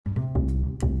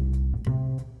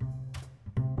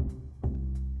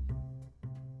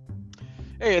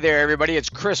Hey there, everybody. It's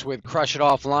Chris with Crush It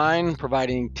Offline,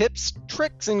 providing tips,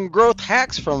 tricks, and growth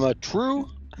hacks from a true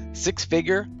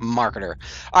six-figure marketer.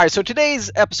 All right, so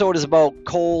today's episode is about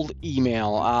cold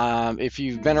email. If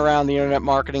you've been around the internet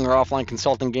marketing or offline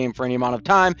consulting game for any amount of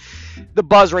time, the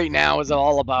buzz right now is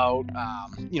all about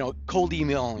cold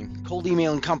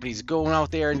emailing companies, going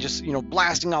out there and just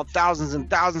blasting out thousands and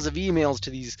thousands of emails to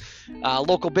these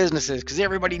local businesses because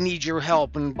everybody needs your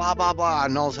help and blah blah blah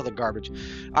and all this other garbage.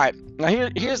 All right, now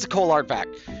here's the cold hard fact.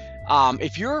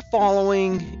 If you're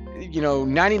following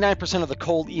 99% of the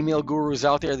cold email gurus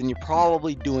out there, then you're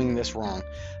probably doing this wrong.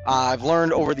 I've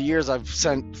learned over the years, I've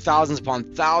sent thousands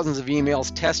upon thousands of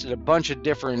emails, tested a bunch of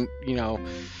different,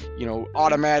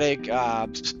 automatic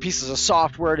pieces of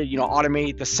software to,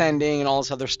 automate the sending and all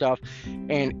this other stuff.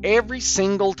 And every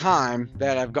single time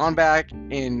that I've gone back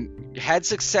and had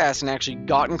success and actually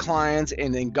gotten clients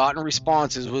and then gotten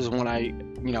responses was when I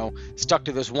stuck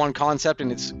to this one concept,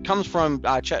 and it comes from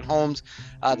Chet Holmes,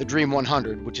 the Dream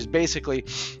 100, which is basically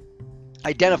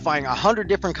identifying 100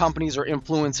 different companies or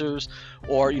influencers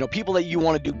or people that you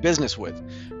want to do business with,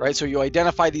 right? So you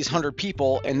identify these 100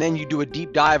 people and then you do a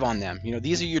deep dive on them.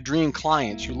 These are your dream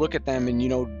clients. You look at them and you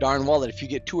know darn well that if you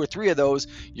get 2 or 3 of those,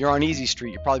 you're on easy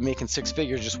street. You're probably making 6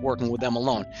 figures just working with them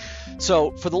alone.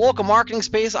 So for the local marketing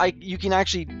space, you can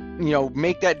actually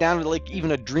make that down to like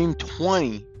even a dream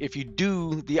 20 if you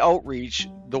do the outreach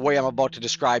the way I'm about to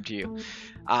describe to you.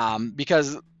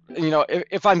 Because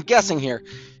if I'm guessing here,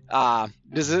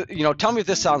 does it, tell me if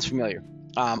this sounds familiar.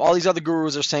 All these other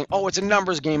gurus are saying, oh, it's a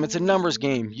numbers game. It's a numbers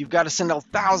game. You've got to send out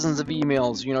thousands of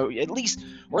emails, at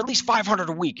least 500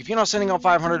 a week. If you're not sending out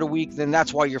 500 a week, then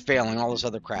that's why you're failing, all this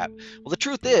other crap. Well, the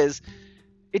truth is,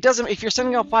 it doesn't, if you're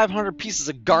sending out 500 pieces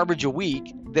of garbage a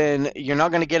week, then you're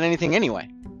not going to get anything anyway.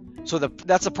 So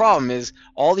that's the problem is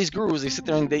all these gurus, they sit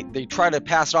there and they try to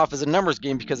pass it off as a numbers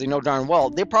game because they know darn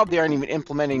well they probably aren't even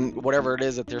implementing whatever it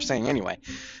is that they're saying anyway.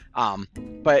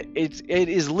 But it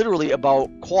is literally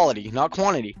about quality, not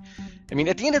quantity. I mean,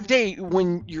 at the end of the day,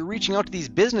 when you're reaching out to these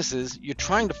businesses, you're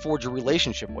trying to forge a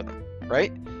relationship with them,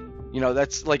 right?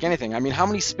 That's like anything. I mean, how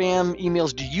many spam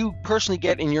emails do you personally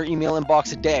get in your email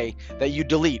inbox a day that you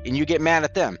delete and you get mad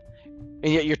at them?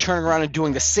 And yet you're turning around and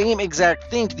doing the same exact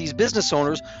thing to these business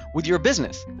owners with your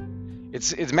business.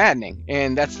 It's maddening.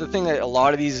 And that's the thing that a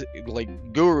lot of these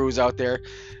like gurus out there,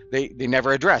 they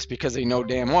never address because they know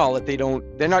damn well that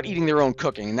they're not eating their own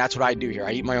cooking. And that's what I do here.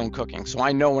 I eat my own cooking. So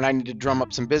I know when I need to drum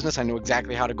up some business, I know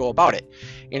exactly how to go about it.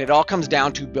 And it all comes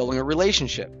down to building a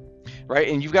relationship, right?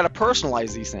 And you've got to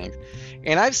personalize these things.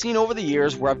 And I've seen over the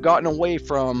years where I've gotten away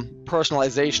from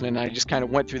personalization and I just kind of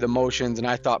went through the motions, and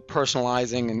I thought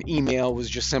personalizing an email was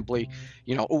just simply,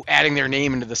 adding their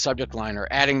name into the subject line or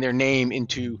adding their name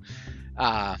into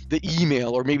the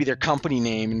email or maybe their company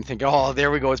name and think, oh,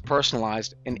 there we go, it's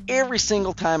personalized. And every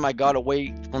single time I got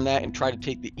away from that and tried to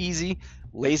take the easy,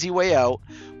 lazy way out,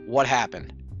 what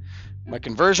happened? My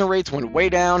conversion rates went way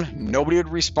down. Nobody would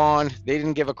respond. They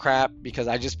didn't give a crap because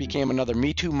I just became another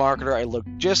Me Too marketer. I look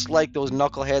just like those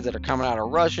knuckleheads that are coming out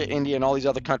of Russia, India, and all these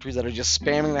other countries that are just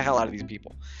spamming the hell out of these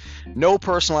people. No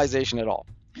personalization at all.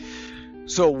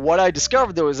 So what I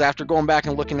discovered, though, is after going back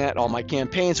and looking at all my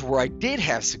campaigns where I did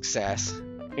have success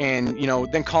and,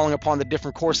 then calling upon the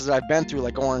different courses I've been through,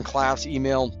 like Oren Klaff's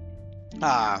email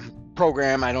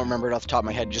program. I don't remember it off the top of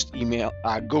my head. Just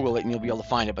Google it and you'll be able to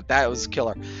find it. But that was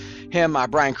killer. Him,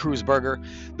 Brian Kruzberger,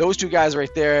 those 2 guys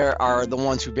right there are the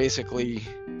ones who basically,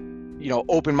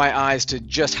 opened my eyes to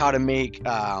just how to make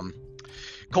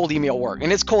cold email work.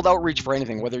 And it's cold outreach for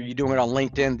anything, whether you're doing it on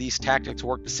LinkedIn. These tactics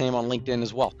work the same on LinkedIn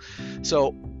as well.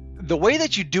 So the way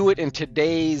that you do it in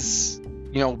today's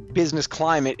business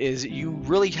climate is you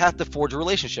really have to forge a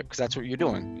relationship because that's what you're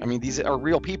doing. I mean, these are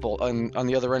real people on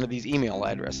the other end of these email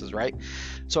addresses, right?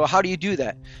 So how do you do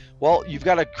that? Well, you've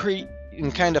got to create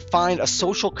and kind of find a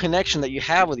social connection that you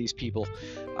have with these people.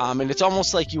 And it's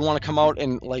almost like you want to come out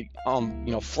and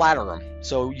flatter them.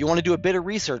 So you want to do a bit of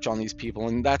research on these people,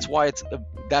 and that's why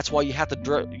you have to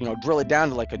drill it down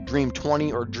to like a dream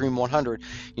 20 or dream 100.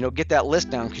 Get that list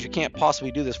down because you can't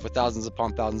possibly do this for thousands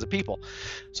upon thousands of people.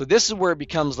 So this is where it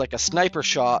becomes like a sniper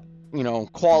shot,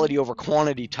 quality over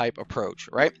quantity type approach,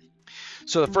 right?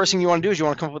 So the first thing you want to do is you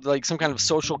want to come up with like some kind of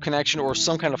social connection or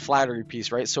some kind of flattery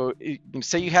piece, right? So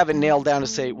say you have it nailed down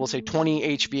to we'll say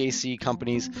 20 HVAC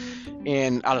companies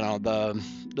in, I don't know,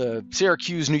 the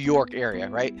Syracuse, New York area,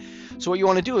 right? So what you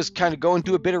want to do is kind of go and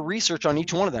do a bit of research on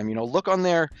each one of them. Look on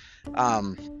their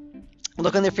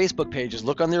look on their Facebook pages,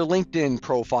 look on their LinkedIn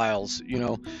profiles,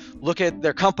 look at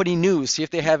their company news, see if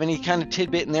they have any kind of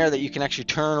tidbit in there that you can actually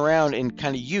turn around and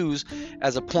kind of use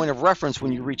as a point of reference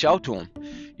when you reach out to them.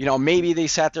 Maybe they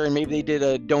sat there and maybe they did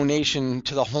a donation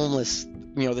to the homeless,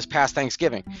 this past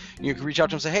Thanksgiving. You can reach out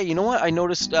to them and say, hey, you know what? I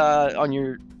noticed on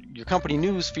your company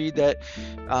news feed that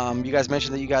you guys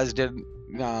mentioned that you guys did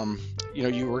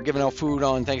you were giving out food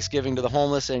on Thanksgiving to the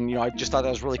homeless, and I just thought that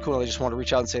was really cool. I just want to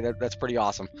reach out and say that that's pretty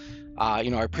awesome. I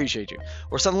appreciate you,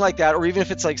 or something like that. Or even if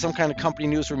it's like some kind of company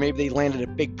news where maybe they landed a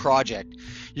big project,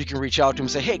 you can reach out to them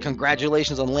and say, hey,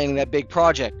 congratulations on landing that big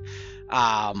project.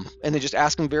 And then just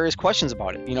ask them various questions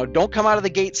about it. Don't come out of the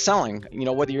gate selling.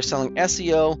 Whether you're selling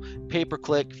SEO,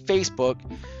 pay-per-click, Facebook,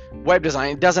 web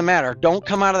design, it doesn't matter. Don't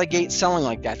come out of the gate selling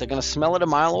like that. They're going to smell it a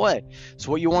mile away. So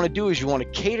what you want to do is you want to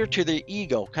cater to their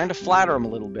ego, kind of flatter them a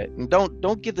little bit, and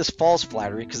don't give this false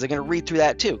flattery, because they're going to read through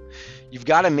that too. You've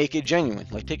got to make it genuine,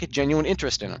 like take a genuine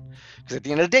interest in them, because at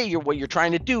the end of the day, what you're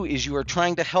trying to do is you are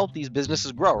trying to help these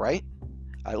businesses grow, right?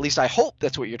 At least I hope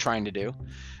that's what you're trying to do.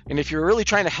 And if you're really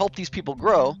trying to help these people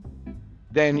grow,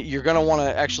 then you're going to want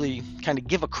to actually kind of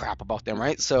give a crap about them,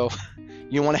 right? So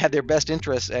you want to have their best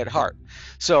interests at heart.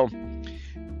 So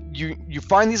you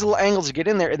find these little angles to get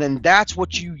in there, and then that's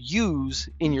what you use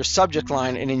in your subject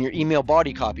line and in your email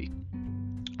body copy,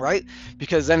 right?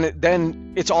 Because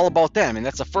then it's all about them, and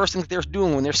that's the first thing that they're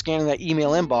doing when they're scanning that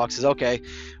email inbox is, okay,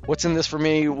 what's in this for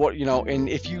me? What, and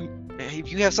if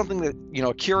you have something that,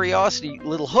 a curiosity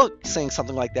little hook saying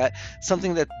something like that,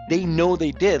 something that they know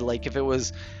they did, like if it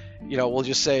was, we'll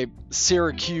just say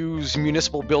Syracuse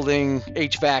Municipal Building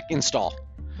HVAC install,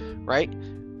 right?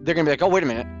 They're going to be like, oh, wait a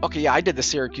minute. Okay, yeah, I did the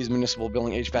Syracuse Municipal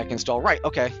Building HVAC install. Right,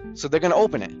 okay. So they're going to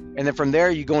open it. And then from there,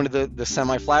 you go into the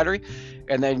semi-flattery,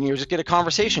 and then you just get a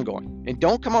conversation going. And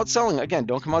don't come out selling. Again,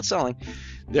 don't come out selling.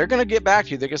 They're going to get back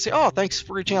to you. They're going to say, oh, thanks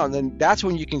for reaching out. And then that's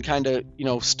when you can kind of,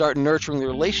 start nurturing the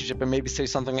relationship and maybe say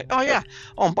something like, oh, yeah.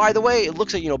 Oh, and by the way, it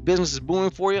looks like, business is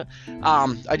booming for you.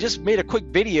 I just made a quick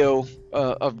video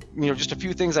of, just a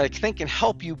few things I think can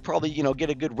help you probably, get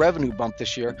a good revenue bump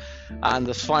this year on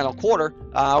this final quarter.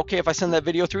 Okay, if I send that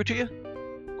video through to you?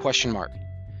 Question mark.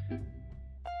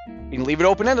 You can leave it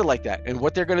open-ended like that. And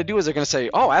what they're going to do is they're going to say,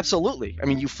 oh, absolutely. I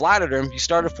mean, you flattered them. You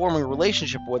started forming a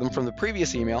relationship with them from the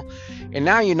previous email. And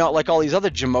now you're not like all these other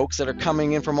jamokes that are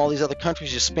coming in from all these other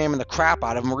countries just spamming the crap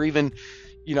out of them. Or even,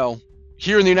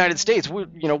 here in the United States,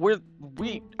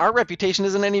 our reputation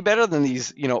isn't any better than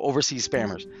these, overseas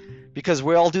spammers, because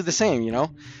we all do the same,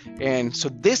 And so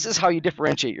this is how you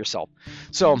differentiate yourself.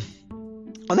 So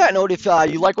on that note, if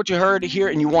you like what you heard here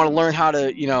and you want to learn how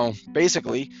to,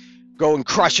 basically go and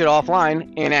crush it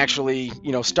offline and actually,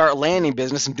 start landing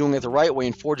business and doing it the right way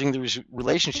and forging these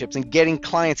relationships and getting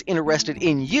clients interested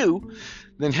in you,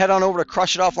 then head on over to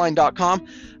crushitoffline.com.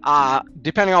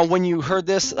 Depending on when you heard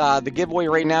this, the giveaway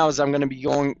right now is I'm going to be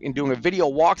going and doing a video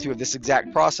walkthrough of this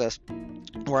exact process,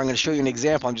 where I'm going to show you an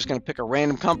example. I'm just going to pick a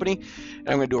random company and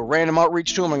I'm going to do a random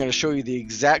outreach to them. I'm going to show you the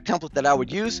exact template that I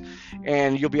would use,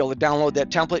 and you'll be able to download that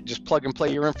template, just plug and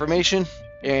play your information.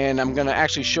 And I'm going to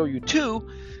actually show you too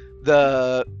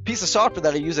the piece of software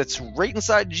that I use that's right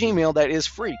inside Gmail that is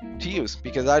free to use,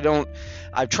 because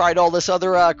I've tried all this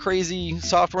other crazy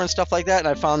software and stuff like that, and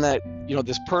I found that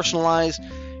this personalized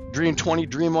Dream 20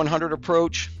 Dream 100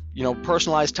 approach,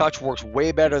 personalized touch works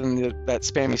way better than that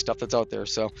spammy stuff that's out there.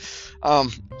 So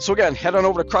again, head on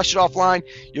over to Crush It Offline.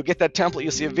 You'll get that template.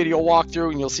 You'll see a video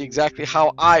walkthrough, and you'll see exactly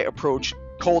how I approach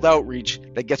cold outreach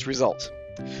that gets results.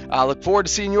 I look forward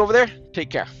to seeing you over there.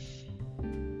 Take care.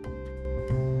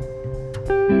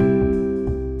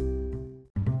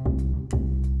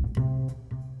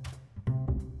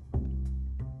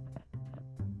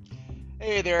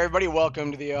 Hey there, everybody.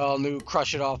 Welcome to the all-new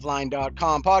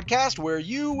CrushItOffline.com podcast, where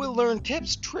you will learn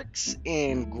tips, tricks,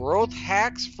 and growth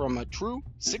hacks from a true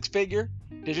six-figure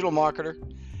digital marketer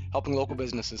helping local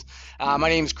businesses. My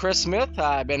name is Chris Smith.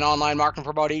 I've been online marketing for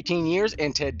about 18 years,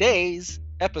 and today's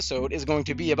episode is going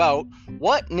to be about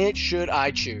what niche should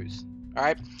I choose. All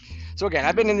right. So again,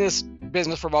 I've been in this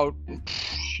business for about,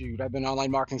 I've been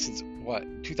online marketing since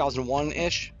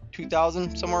 2001-ish.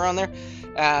 2000, somewhere around there,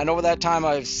 and over that time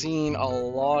I've seen a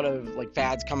lot of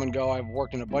fads come and go. I've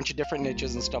worked in a bunch of different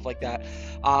niches and stuff like that,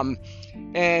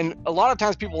 and a lot of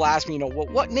times people ask me,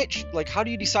 what niche, how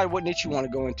do you decide what niche you want to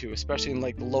go into, especially in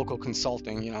the local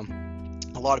consulting.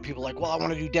 A lot of people well, I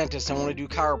want to do dentists, I want to do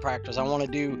chiropractors, I want to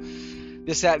do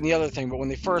this, that, and the other thing. But when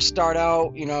they first start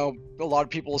out, a lot of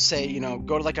people will say,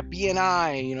 go to a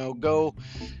BNI, go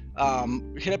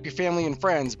hit up your family and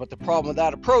friends. But the problem with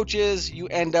that approach is you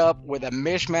end up with a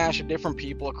mishmash of different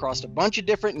people across a bunch of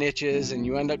different niches, and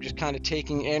you end up just kind of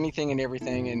taking anything and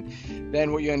everything. And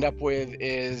then what you end up with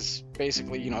is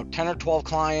basically, 10 or 12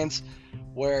 clients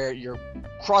where you're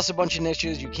across a bunch of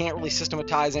niches, you can't really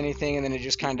systematize anything, and then it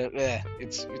just kind of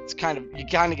you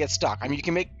kind of get stuck. I mean, you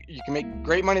can make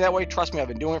great money that way. Trust me, I've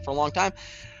been doing it for a long time,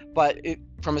 but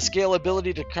from a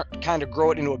scalability to kind of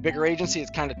grow it into a bigger agency,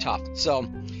 it's kind of tough. So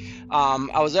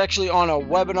I was actually on a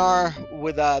webinar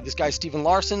with this guy Stephen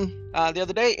Larson the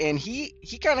other day, and he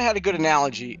kind of had a good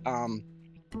analogy on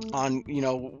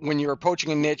when you're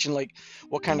approaching a niche and like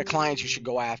what kind of clients you should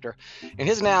go after. And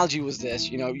his analogy was this: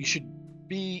 you should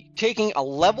be taking a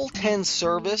level 10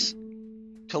 service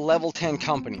to level 10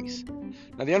 companies.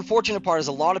 Now, the unfortunate part is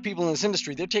a lot of people in this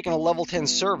industry, they're taking a level 10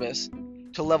 service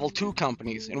to level 2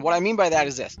 companies. And what I mean by that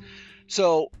is this.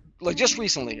 So, like just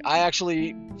recently, I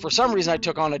actually, for some reason, I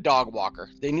took on a dog walker.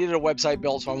 They needed a website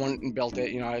built, so I went and built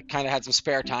it. I kind of had some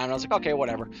spare time, and I was like, okay,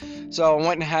 whatever. So I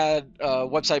went and had a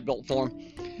website built for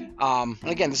him. And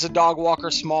again, this is a dog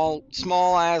walker, small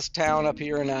ass town up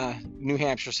here in New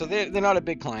Hampshire, so they're not a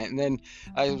big client. And then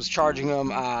I was charging them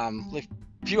like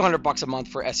a few $100 a month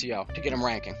for SEO to get them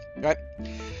ranking, right?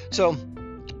 So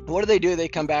what do? They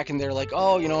come back and they're like,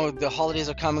 oh, the holidays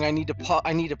are coming. I need to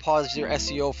pause your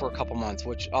SEO for a couple months,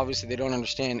 which obviously they don't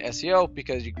understand SEO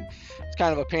because it's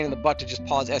kind of a pain in the butt to just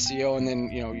pause SEO and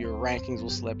then your rankings will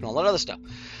slip and all that other stuff.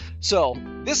 So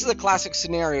this is a classic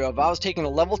scenario of I was taking a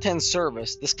level 10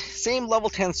 service, this same level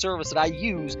 10 service that I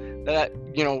use, the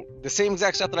same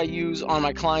exact stuff that I use on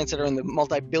my clients that are in the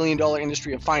multi-billion-dollar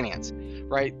industry of finance,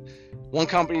 right? One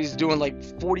company is doing like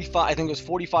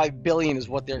 45 billion is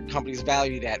what their company's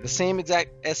valued at. The same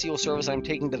exact SEO service I'm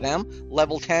taking to them,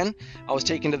 level 10, I was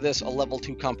taking to this, a level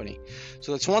 2 company.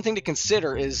 So that's one thing to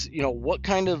consider is, what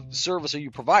kind of service are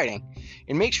you providing?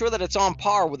 And make sure that it's on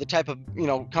par with the type of,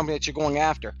 company that you're going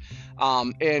after.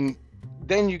 And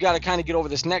then you got to kind of get over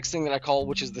this next thing that I call,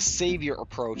 which is the savior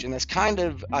approach. And that's kind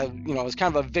of, it's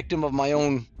kind of a victim of my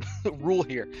own rule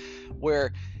here,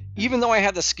 where even though I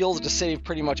have the skills to save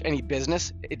pretty much any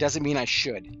business, it doesn't mean I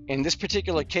should. In this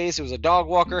particular case, it was a dog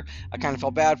walker. I kind of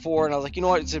felt bad for it, and I was like, you know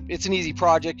what? It's an easy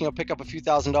project. Pick up a few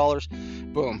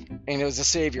 $1,000s, boom. And it was a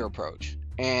savior approach.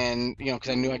 And because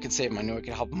I knew I could save them, I knew I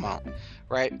could help them out,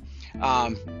 right?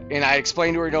 And I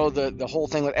explained to her, the whole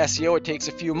thing with SEO. It takes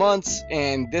a few months,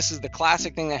 and this is the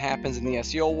classic thing that happens in the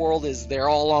SEO world: is they're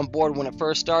all on board when it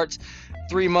first starts.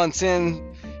 3 months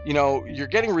in, you're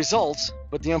getting results,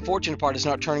 but the unfortunate part is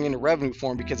not turning into revenue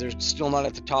for them because they're still not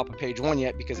at the top of page 1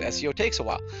 yet because SEO takes a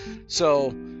while.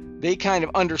 So they kind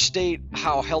of understate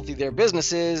how healthy their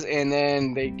business is, and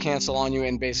then they cancel on you,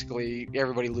 and basically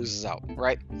everybody loses out,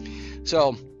 right?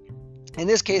 So in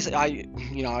this case, I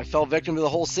fell victim to the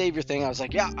whole savior thing. I was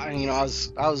like, yeah, I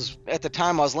was at the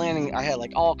time I was landing, I had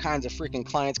like all kinds of freaking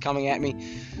clients coming at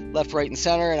me left, right, and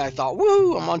center, and I thought,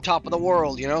 woo, I'm on top of the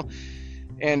world,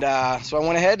 And so I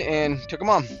went ahead and took them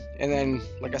on. And then,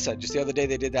 like I said, just the other day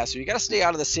they did that. So you got to stay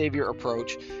out of the savior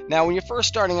approach. Now, when you're first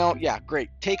starting out, yeah, great.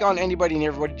 Take on anybody and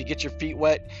everybody to get your feet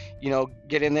wet.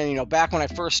 Get in there. Back when I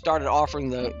first started offering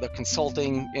the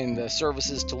consulting and the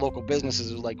services to local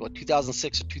businesses, it was like,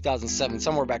 2006 or 2007,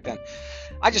 somewhere back then.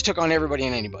 I just took on everybody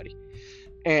and anybody.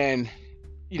 And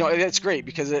it's great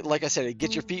because like I said, it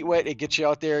gets your feet wet, it gets you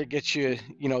out there, it gets you,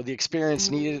 the experience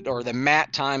needed, or the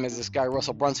mat time, as this guy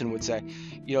Russell Brunson would say.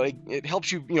 It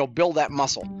helps you, build that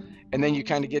muscle. And then you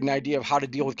kind of get an idea of how to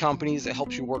deal with companies. It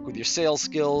helps you work with your sales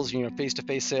skills,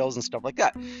 face-to-face sales and stuff like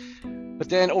that. But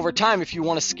then over time, if you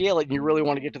want to scale it and you really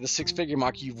want to get to the 6-figure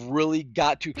mark, you've really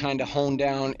got to kind of hone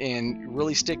down and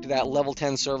really stick to that level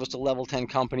 10 service to level 10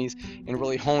 companies and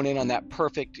really hone in on that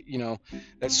perfect,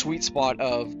 that sweet spot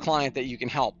of client that you can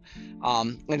help.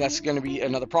 And that's going to be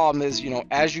another problem is,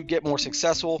 as you get more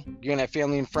successful, you're going to have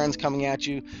family and friends coming at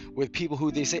you with people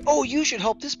who they say, oh, you should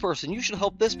help this person. You should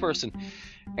help this person.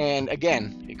 And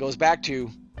again, it goes back to,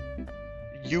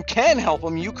 you can help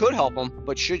them, you could help them,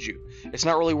 but should you? It's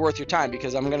not really worth your time,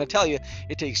 because I'm going to tell you,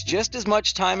 it takes just as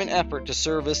much time and effort to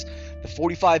service the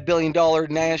 $45 billion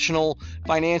national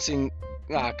financing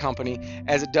company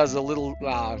as it does the little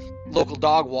local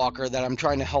dog walker that I'm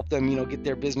trying to help them, get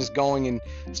their business going and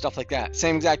stuff like that.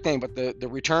 Same exact thing, but the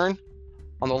return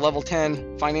on the level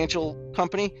 10 financial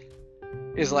company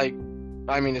is like,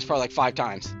 it's probably like 5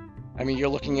 times. You're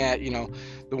looking at,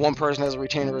 the one person has a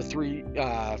retainer of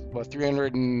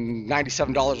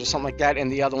 $397 or something like that,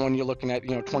 and the other one you're looking at,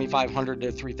 $2,500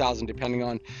 to $3,000 depending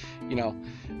on,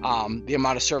 the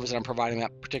amount of service that I'm providing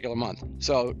that particular month.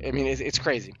 So it's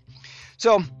crazy.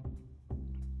 So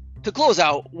to close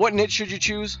out, what niche should you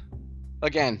choose?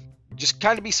 again, just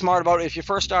kind of be smart about it. If you're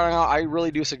first starting out, I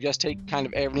really do suggest take kind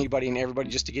of anybody and everybody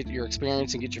just to get your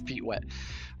experience and get your feet wet,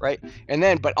 right? And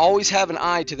then, but always have an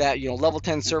eye to that, level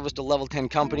 10 service to level 10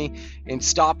 company, and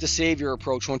stop the savior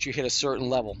approach once you hit a certain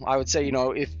level. I would say,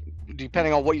 if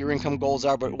depending on what your income goals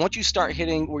are, but once you start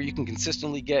hitting where you can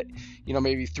consistently get,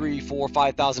 maybe $3,000,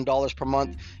 $4,000, $5,000 per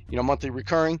month, monthly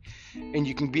recurring, and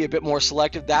you can be a bit more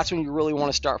selective, that's when you really want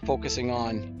to start focusing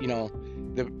on,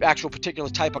 the actual particular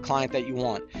type of client that you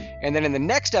want. And then in the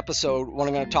next episode, what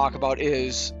I'm going to talk about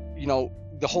is,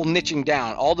 the whole niching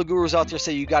down. All the gurus out there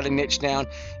say you got to niche down,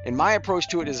 and my approach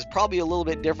to it is probably a little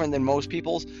bit different than most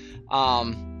people's.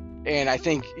 And I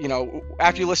think,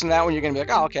 after you listen to that one, you're going to be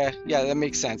like, oh, okay, yeah, that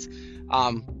makes sense.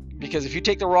 Because if you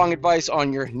take the wrong advice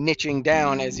on your niching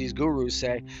down, as these gurus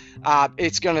say,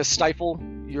 it's going to stifle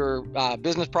your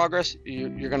business progress.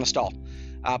 You're going to stall,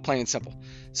 plain and simple.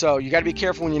 So you got to be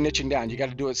careful when you're niching down. You got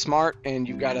to do it smart, and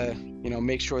you've got to,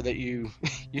 make sure that you're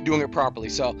doing it properly.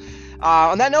 So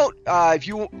on that note, if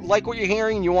you like what you're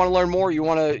hearing and you want to learn more, you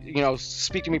want to,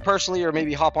 speak to me personally or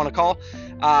maybe hop on a call,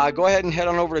 go ahead and head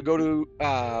on over to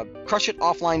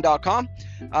crushitoffline.com.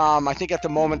 I think at the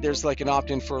moment there's like an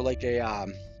opt-in for like a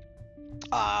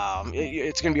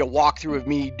it's going to be a walkthrough of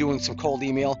me doing some cold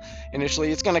email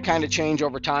initially. It's going to kind of change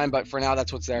over time, but for now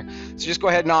that's what's there. So just go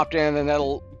ahead and opt in, and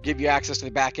that'll give you access to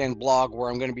the back end blog where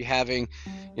I'm going to be having,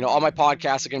 all my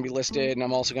podcasts are going to be listed, and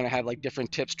I'm also going to have like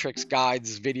different tips, tricks,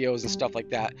 guides, videos, and stuff like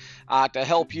that to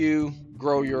help you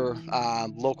grow your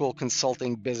local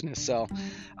consulting business. So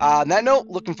on that note,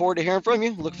 looking forward to hearing from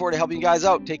you. Looking forward to helping you guys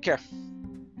out. Take care.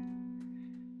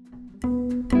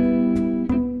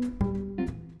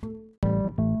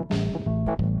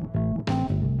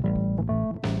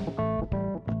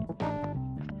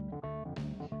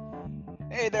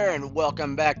 Hey there, and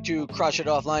welcome back to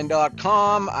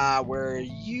crushitoffline.com, where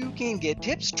you can get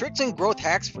tips, tricks, and growth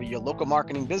hacks for your local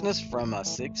marketing business from a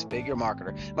six-figure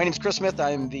marketer. My name is Chris Smith.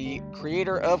 I'm the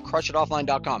creator of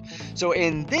crushitoffline.com. So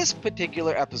in this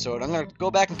particular episode, I'm going to go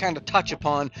back and kind of touch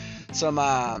upon some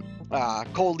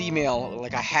cold email,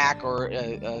 like a hack or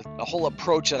a whole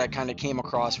approach that I kind of came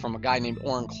across from a guy named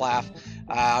Oren Klaff.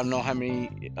 I don't know how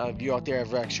many of you out there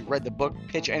have actually read the book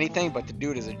Pitch Anything, but the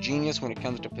dude is a genius when it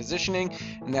comes to positioning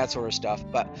and that sort of stuff.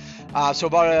 But so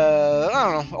about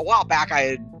a while back, I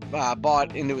had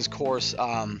bought into his course.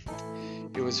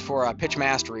 It was for Pitch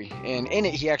Mastery, and in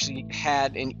it he actually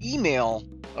had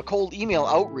a cold email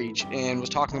outreach, and was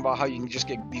talking about how you can just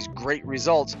get these great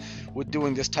results with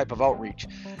doing this type of outreach.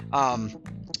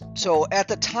 So at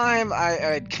the time,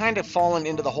 I'd kind of fallen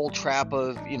into the whole trap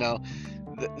of,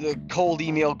 the cold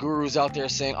email gurus out there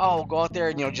saying, oh, go out there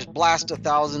and, just blast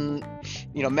 1,000,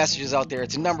 messages out there.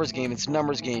 It's a numbers game.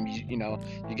 You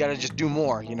got to just do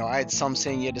more. I had some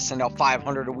saying you had to send out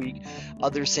 500 a week,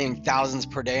 others saying thousands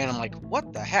per day. And I'm like,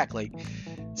 what the heck? Like,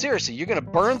 seriously, you're going to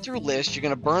burn through lists, you're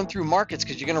going to burn through markets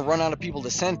because you're going to run out of people to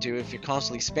send to if you're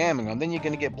constantly spamming them. Then you're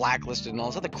going to get blacklisted and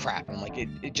all this other crap. And I'm like,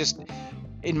 it just,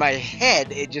 in my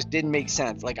head, it just didn't make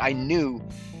sense. Like, I knew,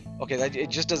 okay,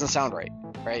 it just doesn't sound right.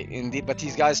 But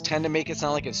these guys tend to make it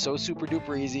sound like it's so super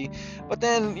duper easy. But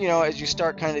then, as you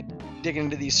start kind of digging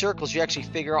into these circles, you actually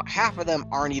figure out half of them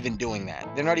aren't even doing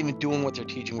that. They're not even doing what they're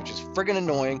teaching, which is friggin'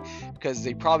 annoying, because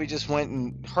they probably just went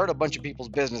and hurt a bunch of people's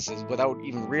businesses without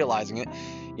even realizing it.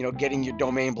 Getting your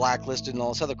domain blacklisted and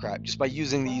all this other crap just by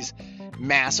using these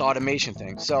mass automation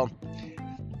things. So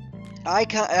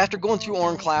after going through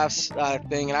Oren Klaff's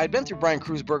thing, and I'd been through Brian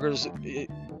Kruzberger's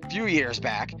few years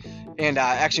back, and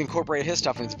actually incorporated his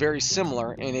stuff, and it's very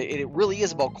similar, and it really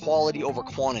is about quality over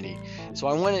quantity. So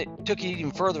I took it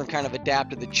even further and kind of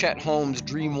adapted the Chet Holmes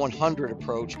Dream 100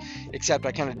 approach, except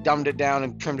I kind of dumbed it down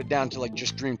and trimmed it down to like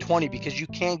just Dream 20, because you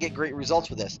can get great results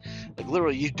with this. Like,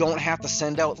 literally, you don't have to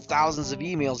send out thousands of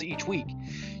emails each week.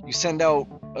 You send out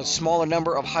a smaller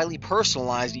number of highly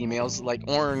personalized emails, like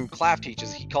Oren Klaff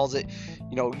teaches. He calls it,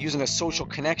 using a social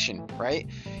connection, right?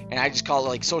 And I just call it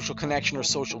like social connection or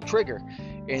social trigger.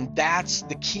 And that's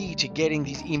the key to getting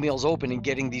these emails open and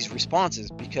getting these responses,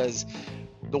 because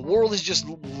the world is just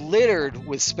littered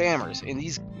with spammers, and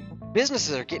these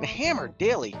businesses are getting hammered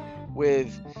daily with,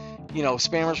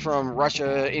 spammers from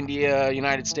Russia, India,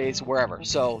 United States, wherever.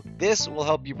 So this will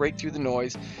help you break through the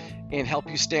noise and help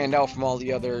you stand out from all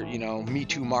the other, Me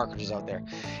Too marketers out there.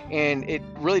 And it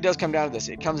really does come down to this.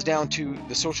 It comes down to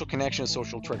the social connection and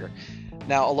social trigger.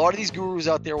 Now, a lot of these gurus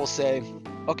out there will say,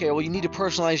 okay, well, you need to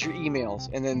personalize your emails.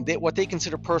 And then what they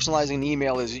consider personalizing an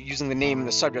email is using the name in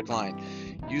the subject line,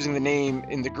 using the name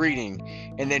in the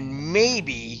greeting, and then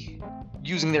maybe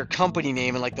using their company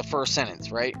name in like the first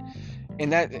sentence, right?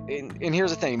 And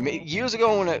here's the thing. Years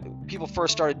ago, when people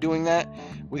first started doing that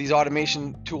with these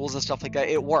automation tools and stuff like that,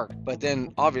 it worked. But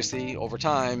then obviously over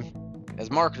time,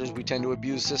 as marketers, we tend to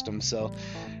abuse systems. So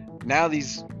now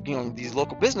these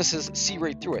local businesses see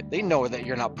right through it. They know that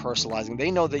you're not personalizing. They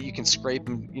know that you can scrape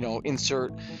and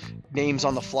insert names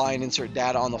on the fly and insert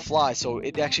data on the fly. So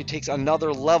it actually takes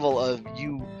another level of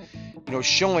you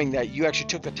showing that you actually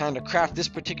took the time to craft this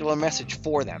particular message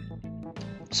for them.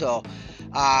 So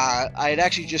I had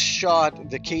actually just shot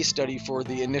the case study for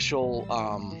the initial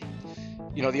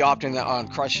the opt-in on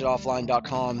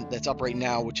crushitoffline.com that's up right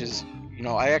now, which is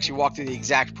I actually walked through the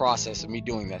exact process of me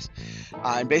doing this.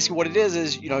 And basically what it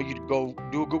is you go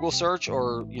do a Google search,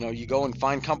 or you go and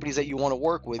find companies that you want to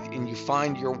work with, and you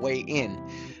find your way in.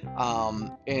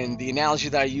 And the analogy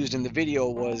that I used in the video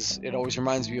was, it always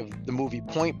reminds me of the movie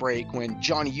Point Break, when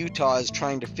Johnny Utah is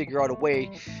trying to figure out a way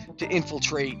to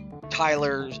infiltrate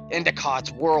Tyler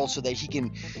Endicott's world so that he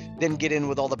can then get in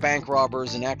with all the bank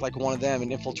robbers and act like one of them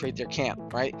and infiltrate their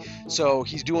camp, right? So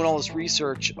he's doing all this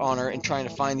research on her and trying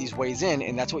to find these ways in,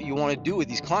 and that's what you want to do with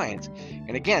these clients.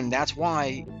 And again, that's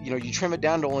why you trim it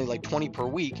down to only like 20 per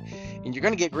week, and you're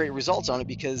going to get great results on it,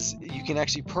 because you can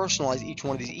actually personalize each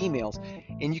one of these emails,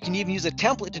 and you can even use a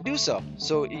template to do so.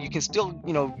 So you can still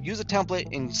use a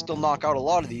template and still knock out a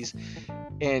lot of these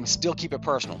and still keep it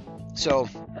personal. So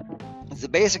the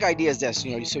basic idea is this,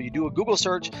 so you do a Google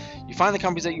search, you find the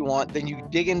companies that you want, then you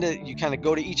kind of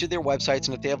go to each of their websites,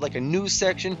 and if they have like a news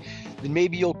section, then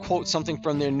maybe you'll quote something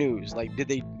from their news, like did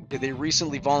they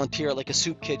recently volunteer at like a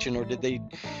soup kitchen, or did they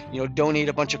donate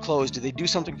a bunch of clothes, did they do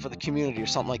something for the community or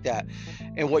something like that.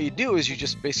 And what you do is you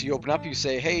just basically open up, you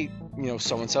say, hey,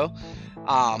 so and so.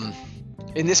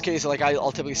 In this case, like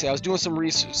I'll typically say, I was doing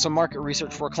some market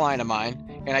research for a client of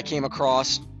mine, and I came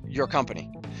across your company.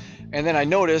 And then I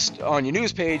noticed on your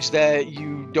news page that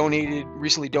you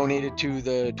recently donated to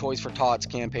the Toys for Tots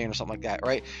campaign or something like that,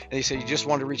 right? And they said you just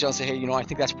wanted to reach out and say, hey, I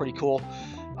think that's pretty cool.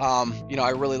 I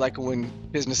really like it when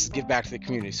businesses give back to the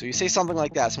community. So you say something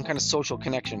like that, some kind of social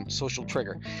connection, social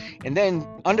trigger. And then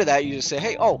under that, you just say,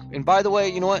 hey, oh, and by the way,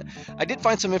 you know what? I did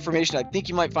find some information I think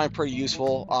you might find pretty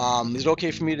useful. Is it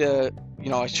okay for me to,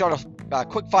 I shot a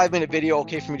quick 5-minute video,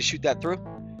 okay for me to shoot that through? ?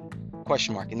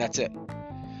 And that's it.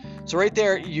 So right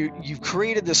there, you've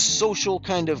created this social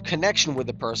kind of connection with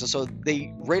the person. So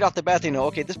they, right off the bat, they know,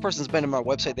 okay, this person's been to my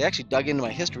website. They actually dug into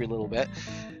my history a little bit.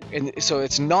 And so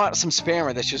it's not some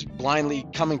spammer that's just blindly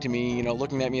coming to me,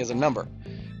 looking at me as a number,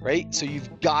 right? So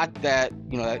you've got that,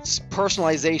 that's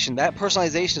personalization. That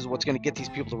personalization is what's going to get these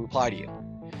people to reply to you,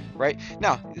 right?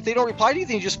 Now, if they don't reply to you,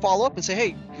 then you just follow up and say,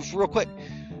 hey, just real quick,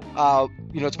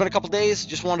 it's been a couple days.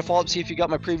 Just wanted to follow up, see if you got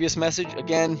my previous message.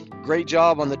 Again, great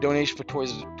job on the donation for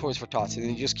Toys for Tots. And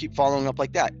then you just keep following up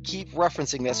like that. Keep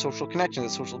referencing that social connection, that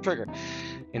social trigger.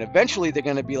 And eventually they're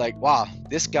going to be like, wow,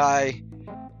 this guy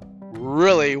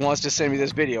really wants to send me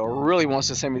this video, or really wants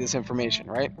to send me this information,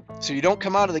 right? So you don't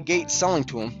come out of the gate selling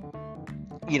to them,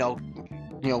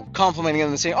 complimenting them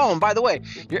and saying, oh, and by the way,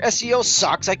 your SEO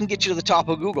sucks. I can get you to the top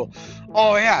of Google.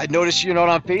 Oh yeah, I noticed you're not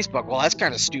on Facebook. Well, that's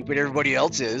kind of stupid. Everybody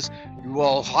else is.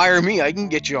 Well, hire me. I can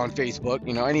get you on Facebook.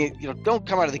 Don't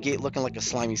come out of the gate looking like a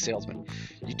slimy salesman.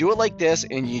 You do it like this,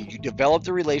 and you develop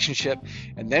the relationship.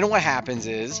 And then what happens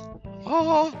is,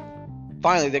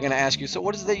 finally they're going to ask you, so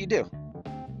what is it that you do?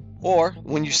 Or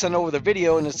when you send over the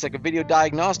video and it's like a video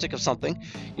diagnostic of something,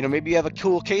 maybe you have a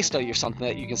cool case study or something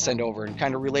that you can send over and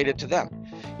kind of relate it to them.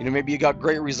 Maybe you got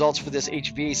great results for this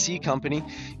HVAC company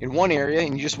in one area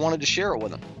and you just wanted to share it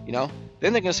with them,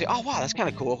 Then they're going to say, oh, wow, that's kind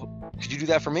of cool. Could you do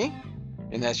that for me?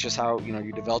 And that's just how,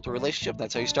 you develop a relationship.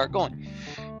 That's how you start going.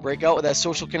 Break out with that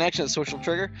social connection, that social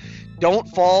trigger. Don't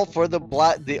fall for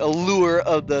the allure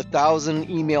of the 1,000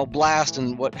 email blast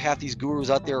and what half these gurus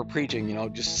out there are preaching,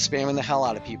 just spamming the hell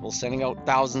out of people, sending out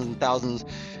thousands and thousands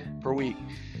per week.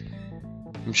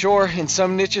 I'm sure in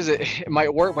some niches it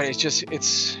might work, but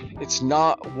it's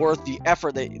not worth the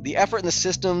effort and the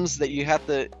systems that you have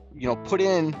to, put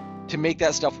in to make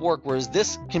that stuff work. Whereas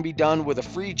this can be done with a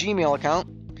free Gmail account,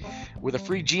 with a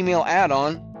free Gmail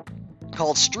add-on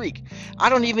called Streak. I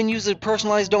don't even use a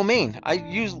personalized domain. I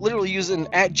literally use an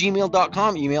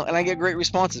 @gmail.com email, and I get great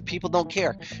responses. People don't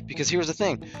care, because here's the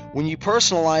thing: when you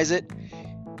personalize it,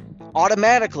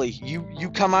 automatically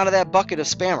you come out of that bucket of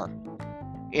spammer.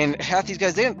 And half these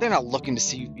guys, they're not looking to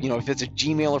see, if it's a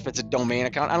Gmail or if it's a domain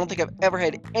account. I don't think I've ever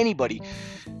had anybody.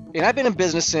 And I've been in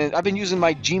business I've been using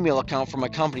my Gmail account for my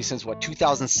company since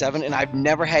 2007, and I've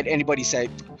never had anybody say,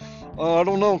 I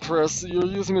don't know, Chris, you're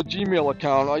using a Gmail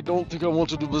account. I don't think I want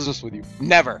to do business with you.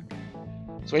 Never.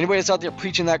 So anybody that's out there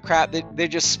preaching that crap, they're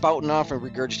just spouting off and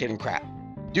regurgitating crap.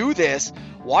 Do this,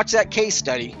 watch that case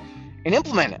study, and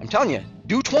implement it. I'm telling you,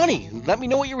 do 20 and let me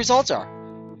know what your results are.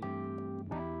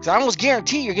 Because I almost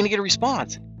guarantee you're going to get a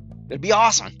response. It'd be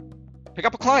awesome. Pick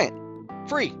up a client.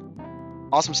 Free.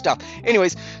 Awesome stuff.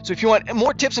 Anyways, so if you want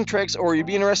more tips and tricks, or you'd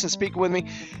be interested in speaking with me,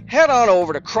 head on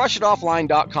over to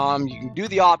crushitoffline.com. You can do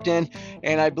the opt-in,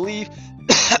 and I believe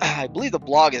the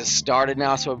blog is started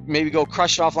now, so maybe go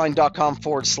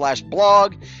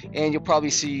crushitoffline.com/blog, and you'll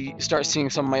probably start seeing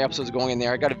some of my episodes going in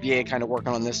there. I got a VA kind of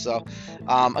working on this, so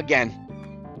again,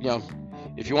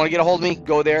 if you want to get a hold of me,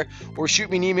 go there, or shoot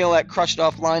me an email at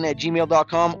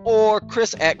crushitoffline@gmail.com or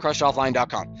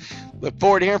chris@crushitoffline.com. Look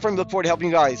forward to hearing from you. Look forward to helping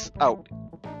you guys out.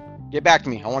 Get back to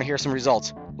me. I want to hear some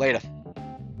results. Later.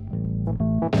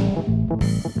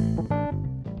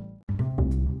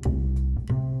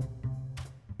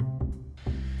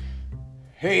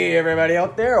 Hey everybody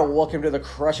out there, welcome to the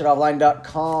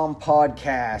crushitoffline.com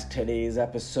podcast. Today's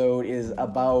episode is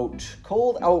about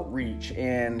cold outreach,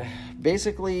 and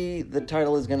basically the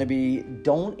title is going to be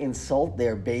Don't Insult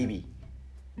Their Baby.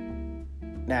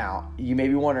 Now, you may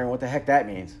be wondering what the heck that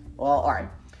means. Well, alright,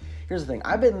 here's the thing.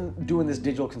 I've been doing this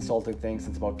digital consulting thing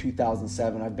since about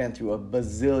 2007. I've been through a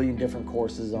bazillion different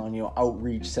courses on,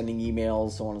 outreach, sending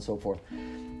emails, so on and so forth.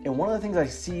 And one of the things I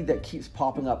see that keeps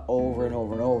popping up over and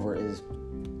over and over is,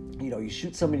 you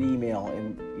shoot somebody an email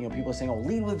and, people are saying, oh,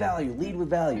 lead with value, lead with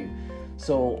value.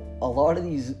 So a lot of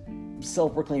these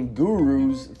self-proclaimed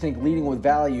gurus think leading with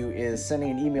value is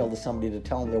sending an email to somebody to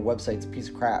tell them their website's a piece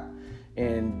of crap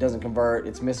and doesn't convert,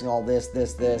 it's missing all this,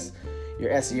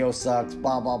 your SEO sucks,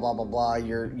 blah, blah, blah, blah, blah,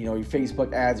 your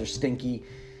Facebook ads are stinky,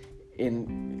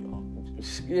 and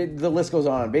the list goes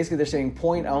on. Basically, they're saying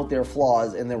point out their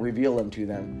flaws and then reveal them to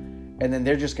them, and then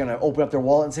they're just going to open up their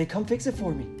wallet and say, come fix it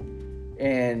for me.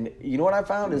 And you know what I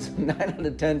found is 9 out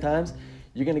of 10 times,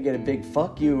 you're going to get a big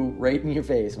fuck you right in your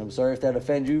face. And I'm sorry if that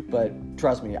offends you, but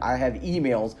trust me, I have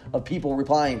emails of people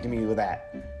replying to me with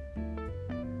that.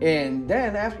 And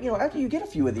then after you get a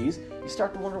few of these, you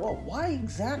start to wonder, well, why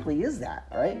exactly is that,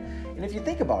 right? And if you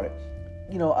think about it,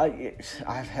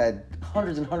 I've had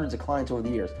hundreds and hundreds of clients over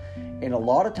the years. And a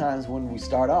lot of times when we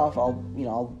start off,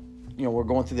 we're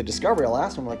going through the discovery, I'll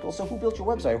ask them, like, well, so who built your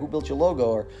website? Who built your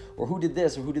logo? Or who did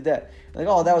this? Or who did that? Like,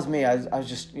 oh, that was me. I was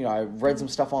just, I read some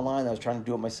stuff online. I was trying to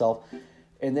do it myself.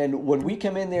 And then when we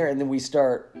come in there and then we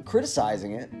start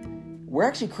criticizing it, we're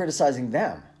actually criticizing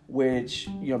them, which,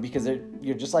 because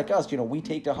you're just like us, we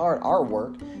take to heart our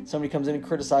work. Somebody comes in and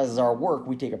criticizes our work,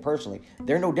 we take it personally.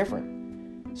 They're no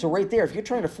different. So right there, if you're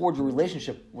trying to forge a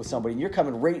relationship with somebody and you're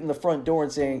coming right in the front door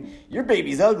and saying, your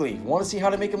baby's ugly, want to see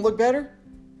how to make him look better?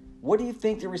 What do you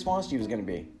think their response to you is going to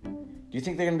be? Do you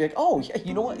think they're going to be like, oh, yeah,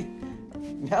 you know what?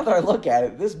 Now that I look at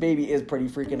it, this baby is pretty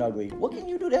freaking ugly. What can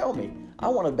you do to help me? I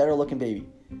want a better looking baby.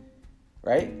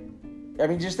 Right? I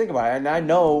mean, just think about it. And I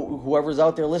know whoever's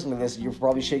out there listening to this, you're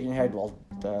probably shaking your head. Well,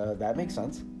 that makes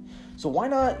sense. So why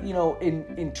not,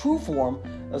 in true form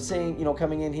of saying,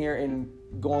 coming in here and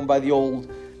going by the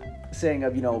old saying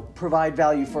of, provide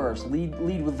value first,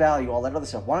 lead with value, all that other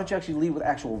stuff. Why don't you actually lead with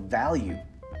actual value?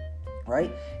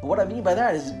 Right? And what I mean by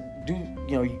that is,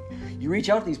 you reach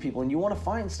out to these people and you want to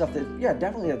find stuff that, yeah,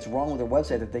 definitely that's wrong with their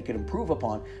website that they could improve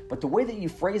upon. But the way that you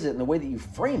phrase it and the way that you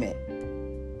frame it,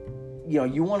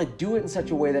 you want to do it in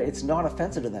such a way that it's not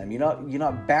offensive to them. You're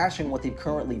not bashing what they've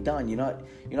currently done. You're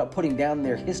not putting down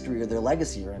their history or their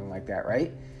legacy or anything like that,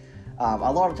 right?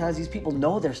 A lot of times these people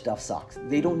know their stuff sucks.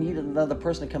 They don't need another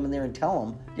person to come in there and tell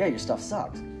them, yeah, your stuff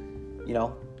sucks.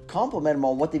 Compliment them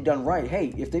on what they've done right.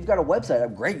 Hey, if they've got a website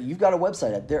up, great, you've got a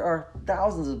website up. There are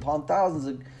thousands upon thousands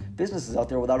of businesses out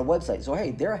there without a website. So,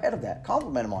 hey, they're ahead of that.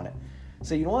 Compliment them on it.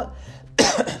 So, you know what?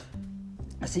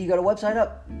 I see you got a website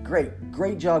up.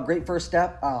 Great job. Great first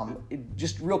step.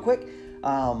 Just real quick,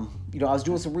 I was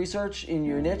doing some research in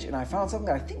your niche, and I found something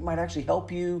that I think might actually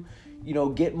help you,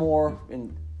 get more,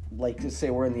 and like to say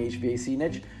we're in the HVAC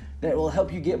niche, that will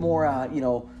help you get more,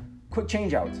 quick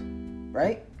change outs,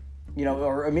 right?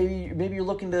 Or maybe you're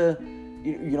looking to,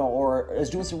 or I was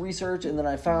doing some research and then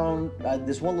I found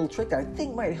this one little trick that I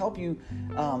think might help you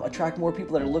attract more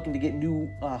people that are looking to get new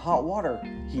hot water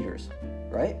heaters,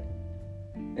 right?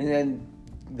 And then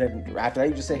after that,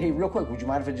 you just say, hey, real quick, would you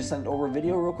mind if I just send over a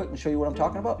video real quick and show you what I'm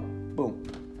talking about?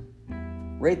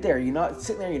 Boom. Right there. You're not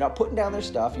sitting there. You're not putting down their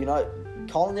stuff. You're not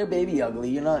calling their baby ugly.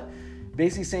 You're not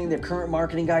basically saying their current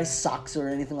marketing guy sucks or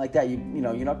anything like that. You're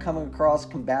not coming across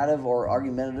combative or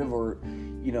argumentative or,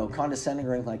 condescending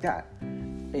or anything like that.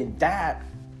 And that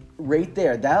right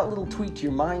there, that little tweak to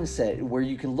your mindset where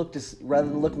you can look to, rather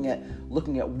than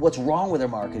looking at what's wrong with their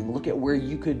marketing, look at where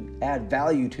you could add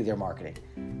value to their marketing.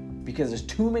 Because there's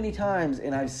too many times,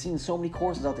 and I've seen so many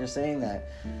courses out there saying,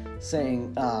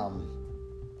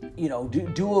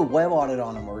 do a web audit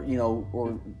on them,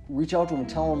 or reach out to them and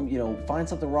tell them, find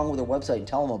something wrong with their website and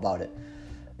tell them about it.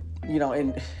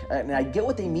 And I get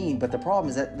what they mean, but the problem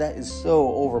is that is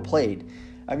so overplayed.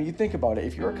 I mean, you think about it.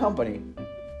 If you're a company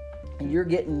and you're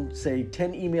getting, say,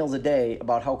 10 emails a day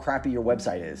about how crappy your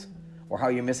website is, or how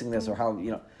you're missing this, or how,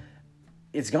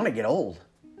 it's going to get old.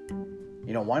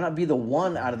 Why not be the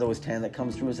one out of those 10 that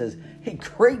comes through and says, hey,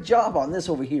 great job on this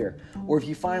over here? Or if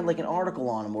you find like an article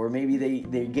on them, or maybe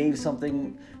they gave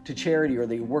something to charity, or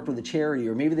they worked with a charity,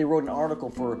 or maybe they wrote an article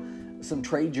for some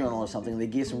trade journal or something, they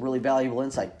gave some really valuable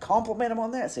insight. Compliment them on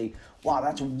that. Say, wow,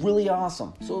 that's really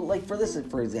awesome. So like for this,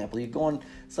 for example, you go on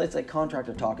sites like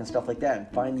Contractor Talk and stuff like that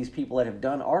and find these people that have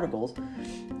done articles,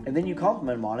 and then you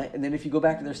compliment them on it. And then if you go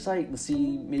back to their site and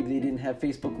see maybe they didn't have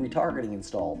Facebook retargeting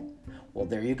installed, well,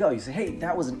 there you go. You say, hey,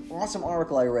 that was an awesome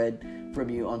article I read from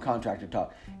you on Contractor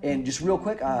Talk. And just real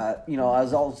quick, I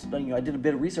did a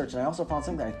bit of research, and I also found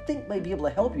something that I think might be able to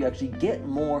help you actually get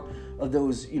more of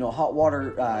those, hot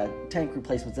water tank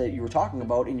replacements that you were talking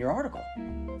about in your article.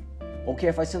 Okay,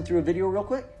 if I send through a video real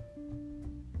quick,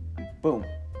 boom.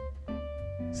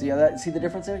 See the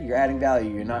difference there? You're adding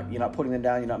value. You're not putting them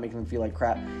down. You're not making them feel like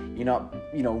crap. You're not,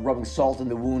 rubbing salt in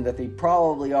the wound that they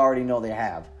probably already know they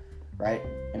have, right?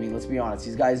 I mean, let's be honest.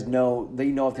 These guys know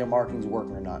if their marketing's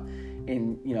working or not.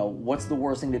 And, what's the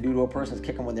worst thing to do to a person is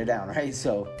kick them when they're down, right?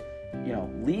 So,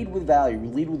 lead with value.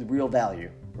 Lead with real value,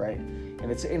 right?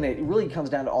 And it really comes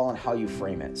down to all on how you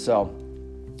frame it. So,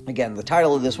 again, the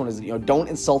title of this one is, don't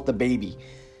insult the baby,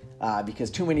 because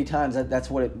too many times that's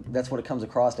what it comes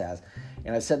across as.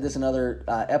 And I've said this in other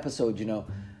episodes.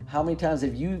 How many times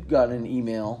have you gotten an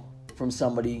email from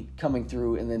somebody coming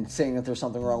through and then saying that there's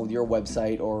something wrong with your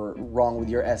website or wrong with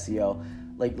your SEO?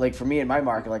 Like for me in my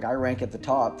market, like I rank at the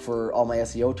top for all my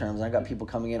SEO terms, and I got people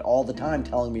coming in all the time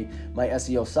telling me my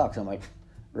SEO sucks. I'm like,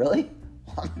 really?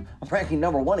 I'm ranking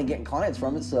number one and getting clients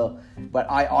from it. So, but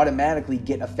I automatically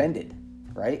get offended,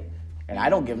 right? And I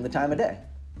don't give them the time of day.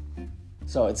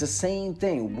 So it's the same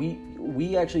thing.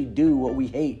 We actually do what we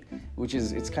hate, which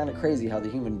is, it's kind of crazy how the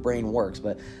human brain works,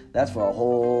 but that's for a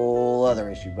whole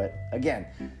other issue. But again,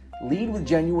 lead with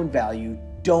genuine value.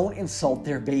 Don't insult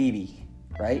their baby,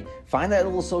 right? Find that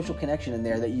little social connection in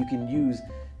there that you can use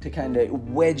to kind of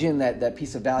wedge in that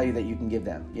piece of value that you can give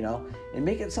them, and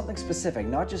make it something specific,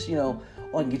 not just, I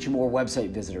can get you more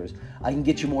website visitors. I can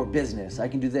get you more business. I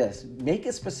can do this. Make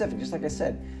it specific. Just like I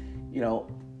said,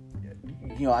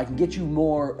 I can get you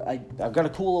more. I've got a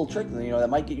cool little trick, that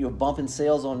might get you a bump in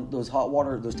sales on those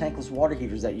those tankless water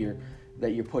heaters that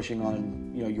you're pushing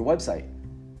on, your website.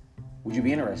 Would you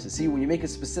be interested? See, when you make it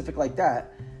specific like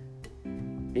that,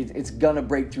 it's gonna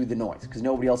break through the noise because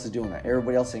nobody else is doing that.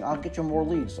 Everybody else is saying, I'll get you more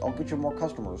leads, I'll get you more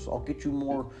customers, I'll get you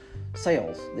more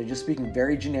sales. They're just speaking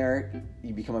very generic.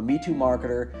 You become a Me Too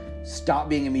marketer. Stop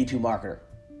being a Me Too marketer.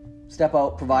 Step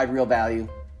out, provide real value,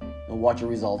 and watch your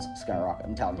results skyrocket.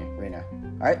 I'm telling you right now.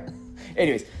 All right?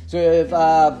 Anyways, so if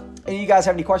any of you guys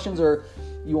have any questions or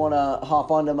you want to hop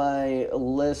onto my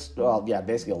list,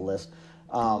 basically a list,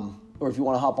 or if you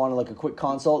want to hop on like a quick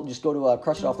consult, just go to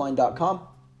crushitoffline.com.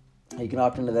 You can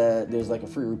opt into there's like a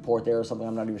free report there or something.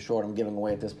 I'm not even sure what I'm giving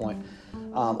away at this point.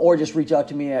 Or just reach out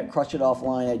to me at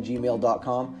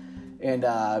crushitoffline@gmail.com.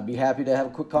 And be happy to have a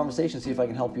quick conversation, see if I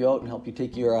can help you out and help you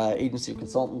take your agency or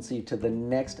consultancy to the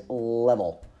next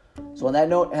level. So on that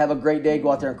note, have a great day.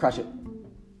 Go out there and crush it.